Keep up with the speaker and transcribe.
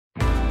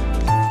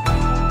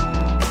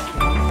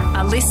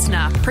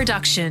listener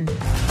production.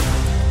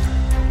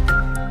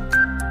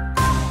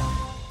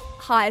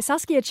 Hi,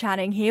 Saskia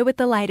Channing here with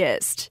the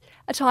latest.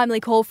 A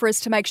timely call for us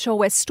to make sure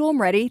we're storm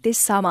ready this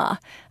summer.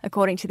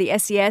 According to the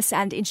SES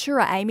and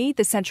insurer Amy,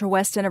 the central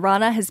West and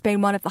Orana has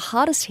been one of the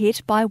hardest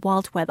hit by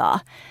wild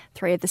weather.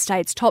 3 of the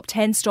state's top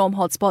 10 storm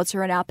hotspots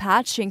are in our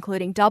patch,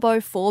 including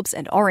Dubbo, Forbes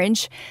and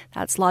Orange.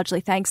 That's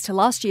largely thanks to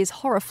last year's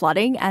horror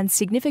flooding and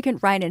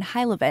significant rain and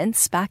hail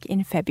events back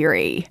in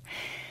February.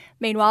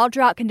 Meanwhile,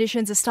 drought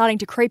conditions are starting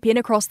to creep in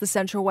across the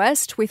Central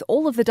West, with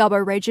all of the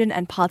Dubbo region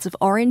and parts of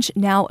Orange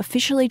now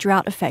officially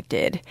drought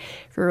affected.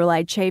 Rural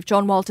Aid Chief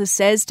John Walters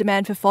says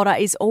demand for fodder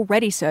is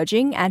already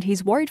surging and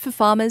he's worried for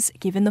farmers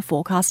given the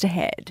forecast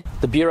ahead.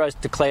 The Bureau's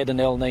declared an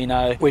El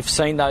Nino. We've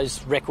seen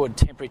those record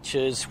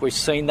temperatures, we've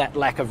seen that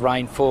lack of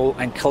rainfall,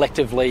 and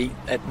collectively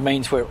it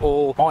means we're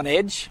all on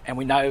edge, and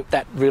we know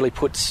that really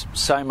puts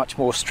so much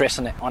more stress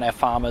on our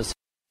farmers.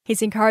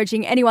 He's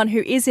encouraging anyone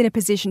who is in a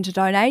position to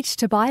donate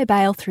to buy a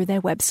bale through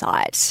their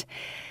website.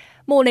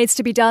 More needs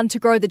to be done to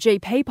grow the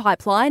GP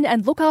pipeline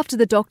and look after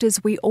the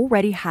doctors we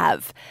already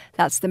have.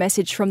 That's the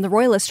message from the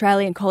Royal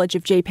Australian College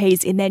of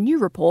GPs in their new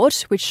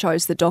report, which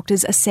shows that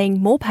doctors are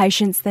seeing more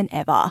patients than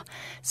ever.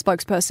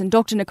 Spokesperson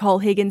Dr Nicole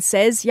Higgins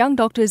says young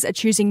doctors are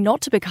choosing not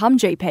to become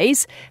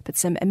GPs, but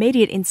some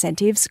immediate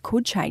incentives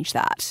could change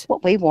that.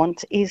 What we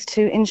want is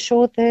to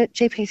ensure that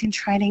GPs in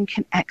training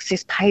can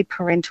access paid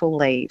parental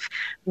leave,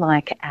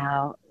 like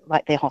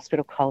their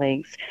hospital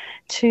colleagues,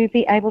 to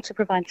be able to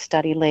provide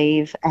study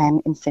leave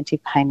and incentive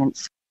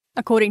payments.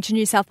 According to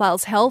New South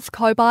Wales Health,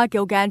 Cobar,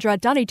 Gilgandra,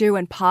 Dunedoo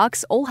and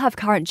Parkes all have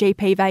current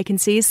GP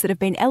vacancies that have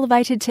been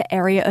elevated to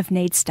area of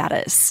need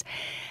status.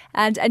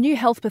 And a new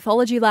health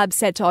pathology lab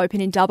set to open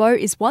in Dubbo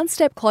is one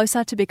step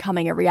closer to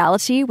becoming a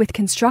reality, with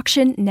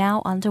construction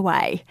now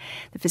underway.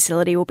 The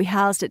facility will be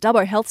housed at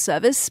Dubbo Health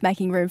Service,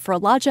 making room for a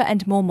larger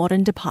and more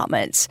modern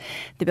department.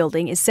 The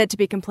building is set to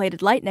be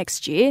completed late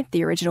next year.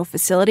 The original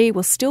facility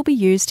will still be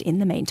used in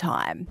the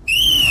meantime.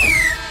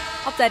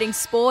 Updating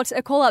sport,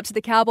 a call up to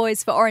the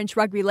Cowboys for Orange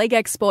Rugby League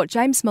export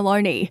James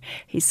Maloney.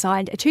 He's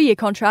signed a 2-year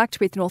contract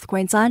with North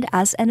Queensland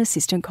as an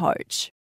assistant coach.